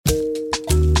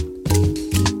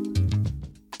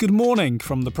Good morning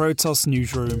from the Protos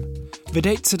newsroom. The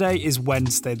date today is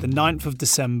Wednesday, the 9th of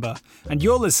December, and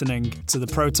you're listening to the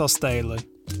Protos Daily.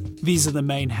 These are the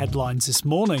main headlines this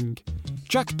morning.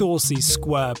 Jack Dorsey's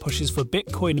Square pushes for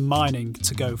Bitcoin mining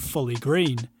to go fully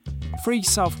green. 3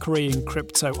 South Korean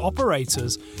crypto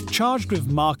operators charged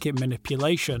with market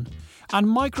manipulation. And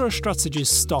MicroStrategy's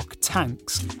stock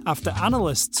tanks after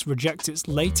analysts reject its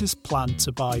latest plan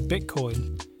to buy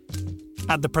Bitcoin.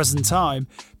 At the present time,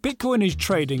 Bitcoin is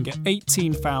trading at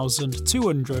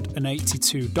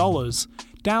 $18,282,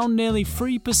 down nearly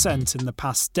 3% in the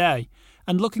past day,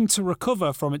 and looking to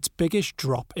recover from its biggest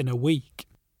drop in a week.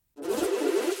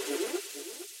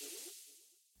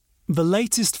 The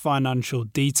latest financial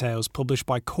details published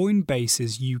by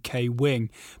Coinbase's UK wing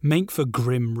make for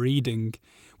grim reading,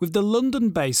 with the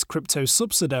London-based crypto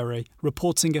subsidiary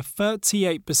reporting a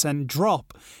 38%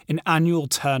 drop in annual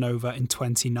turnover in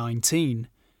 2019.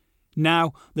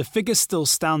 Now, the figure still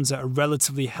stands at a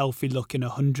relatively healthy-looking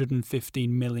 $115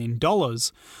 million,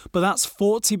 but that's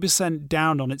 40%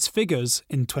 down on its figures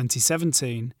in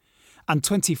 2017, and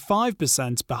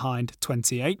 25% behind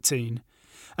 2018.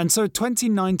 And so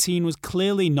 2019 was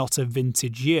clearly not a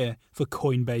vintage year for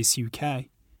Coinbase UK.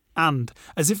 And,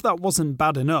 as if that wasn't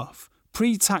bad enough,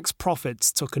 pre-tax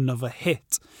profits took another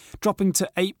hit, dropping to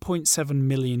 $8.7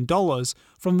 million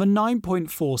from the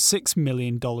 $9.46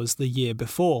 million the year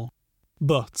before.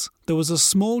 But there was a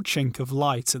small chink of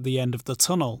light at the end of the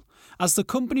tunnel, as the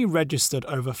company registered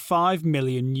over 5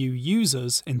 million new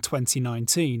users in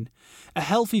 2019, a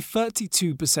healthy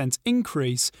 32%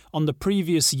 increase on the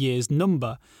previous year's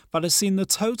number that has seen the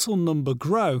total number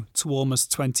grow to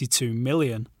almost 22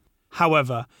 million.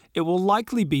 However, it will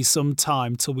likely be some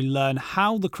time till we learn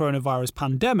how the coronavirus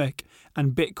pandemic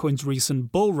and Bitcoin's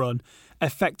recent bull run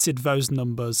affected those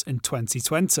numbers in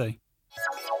 2020.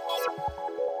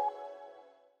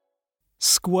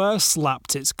 Square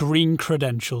slapped its green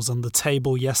credentials on the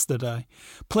table yesterday,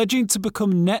 pledging to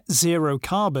become net zero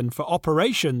carbon for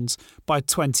operations by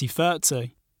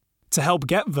 2030. To help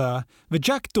get there, the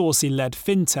Jack Dorsey-led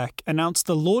fintech announced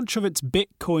the launch of its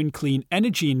Bitcoin Clean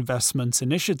Energy Investment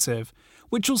Initiative,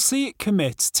 which will see it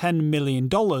commit $10 million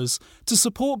to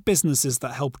support businesses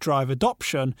that help drive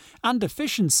adoption and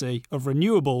efficiency of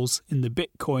renewables in the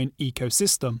Bitcoin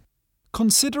ecosystem.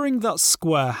 Considering that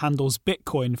Square handles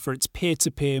Bitcoin for its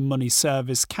peer-to-peer money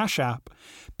service Cash App,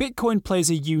 Bitcoin plays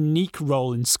a unique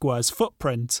role in Square's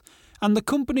footprint, and the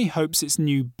company hopes its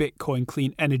new Bitcoin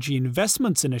Clean Energy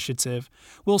Investment Initiative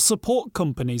will support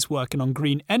companies working on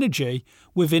green energy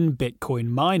within Bitcoin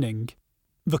mining.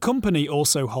 The company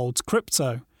also holds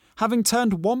crypto, having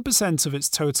turned 1% of its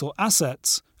total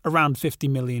assets, around $50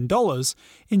 million,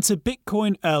 into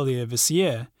Bitcoin earlier this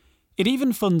year. It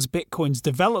even funds Bitcoin's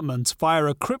development via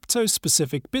a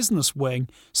crypto-specific business wing,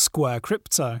 Square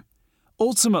Crypto.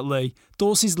 Ultimately,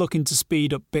 Dorsey's looking to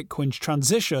speed up Bitcoin's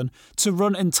transition to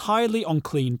run entirely on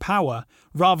clean power,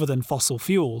 rather than fossil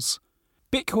fuels.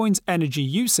 Bitcoin's energy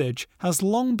usage has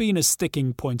long been a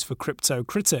sticking point for crypto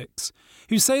critics,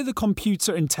 who say the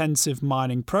computer-intensive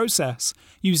mining process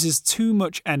uses too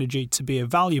much energy to be a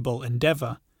valuable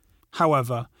endeavour.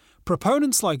 However,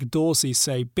 proponents like Dorsey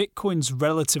say Bitcoin's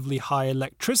relatively high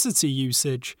electricity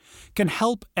usage can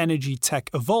help energy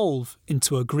tech evolve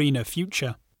into a greener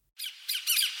future.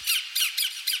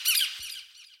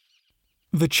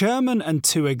 The chairman and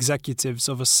 2 executives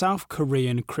of a South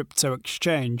Korean crypto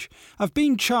exchange have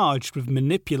been charged with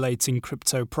manipulating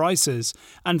crypto prices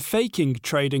and faking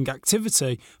trading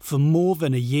activity for more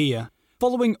than a year,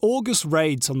 following August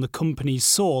raids on the company's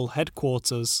Seoul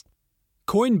headquarters.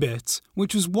 Coinbit,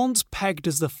 which was once pegged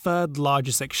as the 3rd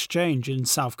largest exchange in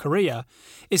South Korea,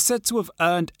 is said to have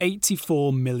earned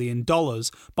 $84 million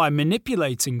by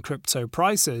manipulating crypto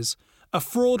prices, a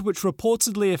fraud which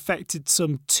reportedly affected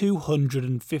some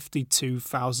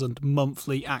 252,000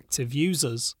 monthly active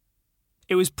users.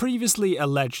 It was previously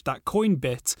alleged that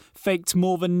Coinbit faked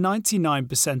more than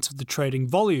 99% of the trading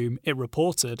volume it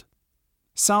reported.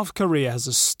 South Korea has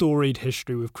a storied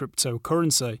history with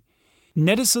cryptocurrency.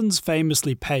 Netizens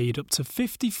famously paid up to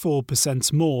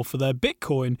 54% more for their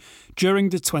Bitcoin during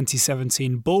the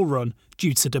 2017 bull run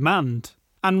due to demand,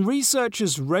 and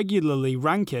researchers regularly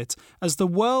rank it as the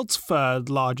world's 3rd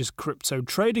largest crypto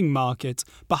trading market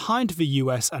behind the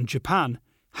US and Japan.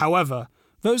 However,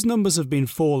 those numbers have been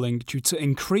falling due to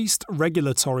increased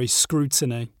regulatory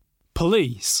scrutiny.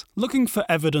 Police, looking for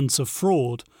evidence of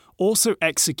fraud, also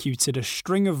executed a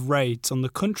string of raids on the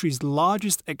country's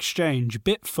largest exchange,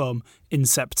 Bitfum, in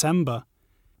September.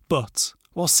 But,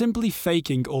 While simply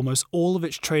faking almost all of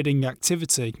its trading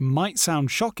activity might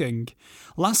sound shocking,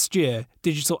 last year,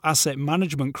 digital asset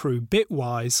management crew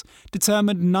Bitwise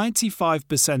determined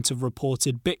 95% of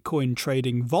reported Bitcoin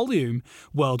trading volume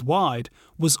worldwide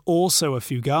was also a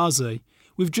Fugazi,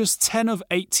 with just 10 of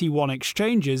 81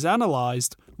 exchanges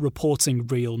analysed reporting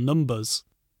real numbers.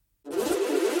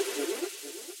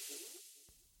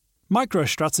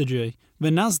 MicroStrategy, the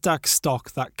Nasdaq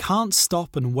stock that can't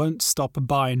stop and won't stop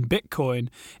buying Bitcoin,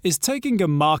 is taking a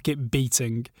market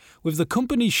beating, with the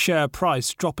company's share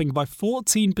price dropping by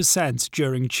 14%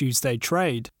 during Tuesday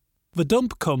trade. The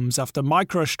dump comes after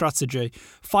MicroStrategy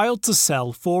filed to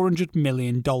sell $400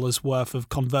 million worth of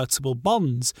convertible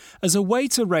bonds as a way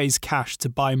to raise cash to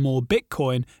buy more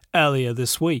Bitcoin earlier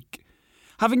this week,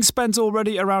 having spent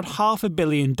already around $500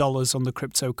 million on the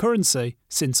cryptocurrency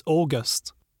since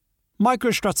August.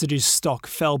 MicroStrategy's stock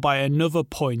fell by another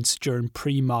point during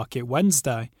pre-market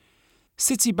Wednesday.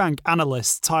 Citibank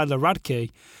analyst Tyler Radke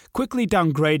quickly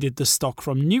downgraded the stock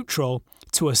from neutral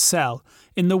to a sell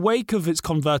in the wake of its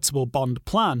convertible bond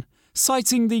plan,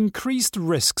 citing the increased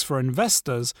risks for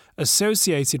investors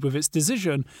associated with its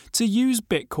decision to use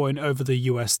Bitcoin over the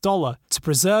US dollar to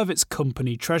preserve its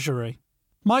company treasury.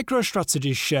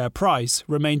 MicroStrategy's share price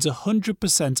remains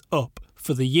 100% up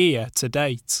for the year to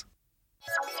date.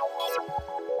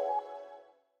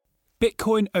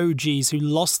 Bitcoin OGs who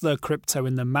lost their crypto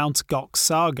in the Mt. Gox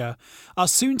saga are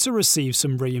soon to receive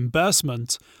some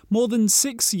reimbursement, more than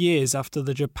 6 years after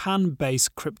the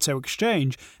Japan-based crypto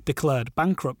exchange declared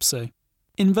bankruptcy.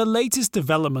 In the latest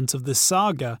development of this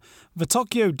saga, the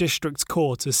Tokyo District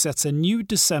Court has set a new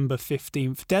December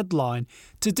 15th deadline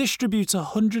to distribute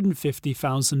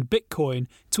 150,000 Bitcoin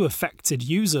to affected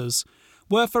users,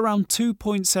 worth around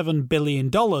 $2.7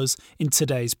 billion in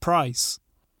today's price.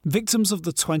 Victims of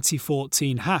the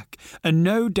 2014 hack are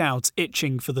no doubt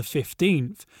itching for the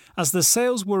 15th, as the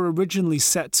sales were originally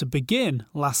set to begin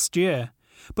last year,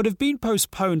 but have been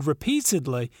postponed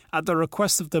repeatedly at the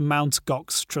request of the Mt.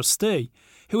 Gox trustee,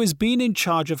 who has been in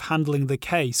charge of handling the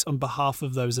case on behalf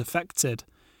of those affected.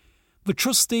 The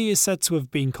trustee is said to have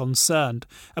been concerned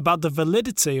about the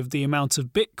validity of the amount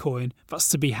of Bitcoin that's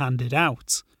to be handed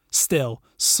out. Still,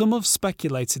 some have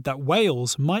speculated that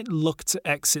whales might look to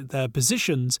exit their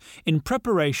positions in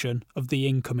preparation of the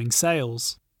incoming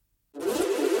sales.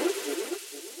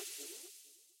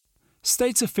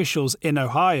 State officials in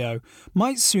Ohio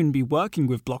might soon be working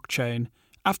with blockchain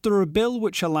after a bill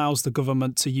which allows the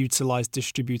government to utilize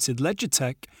distributed ledger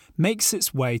tech makes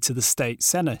its way to the state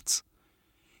Senate.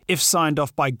 If signed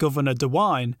off by Governor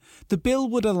DeWine, the bill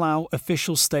would allow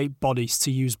official state bodies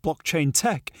to use blockchain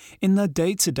tech in their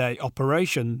day-to-day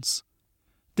operations.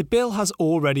 The bill has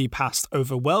already passed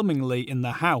overwhelmingly in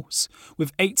the House,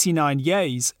 with 89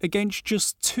 yeas against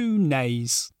just 2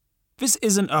 nays. This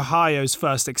isn't Ohio's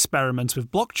first experiment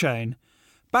with blockchain.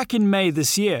 Back in May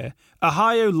this year,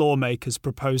 Ohio lawmakers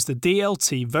proposed the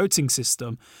DLT voting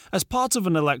system as part of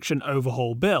an election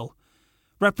overhaul bill.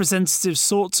 Representatives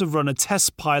sought to run a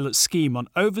test pilot scheme on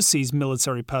overseas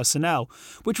military personnel,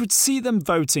 which would see them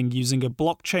voting using a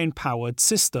blockchain-powered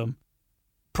system.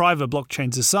 Private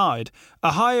blockchains aside,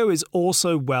 Ohio is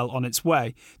also well on its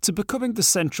way to becoming the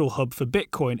central hub for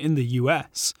Bitcoin in the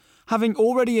US, having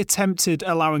already attempted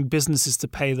allowing businesses to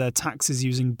pay their taxes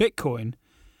using Bitcoin.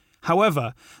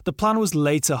 However, the plan was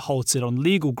later halted on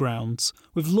legal grounds,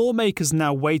 with lawmakers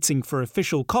now waiting for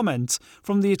official comment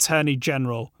from the Attorney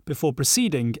General before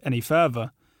proceeding any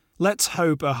further. Let's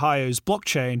hope Ohio's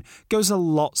blockchain goes a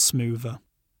lot smoother.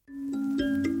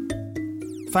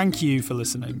 Thank you for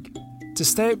listening. To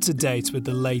stay up to date with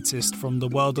the latest from the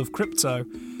world of crypto,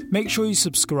 make sure you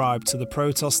subscribe to the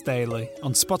Protoss Daily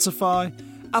on Spotify,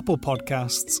 Apple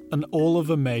Podcasts, and all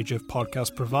other major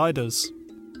podcast providers.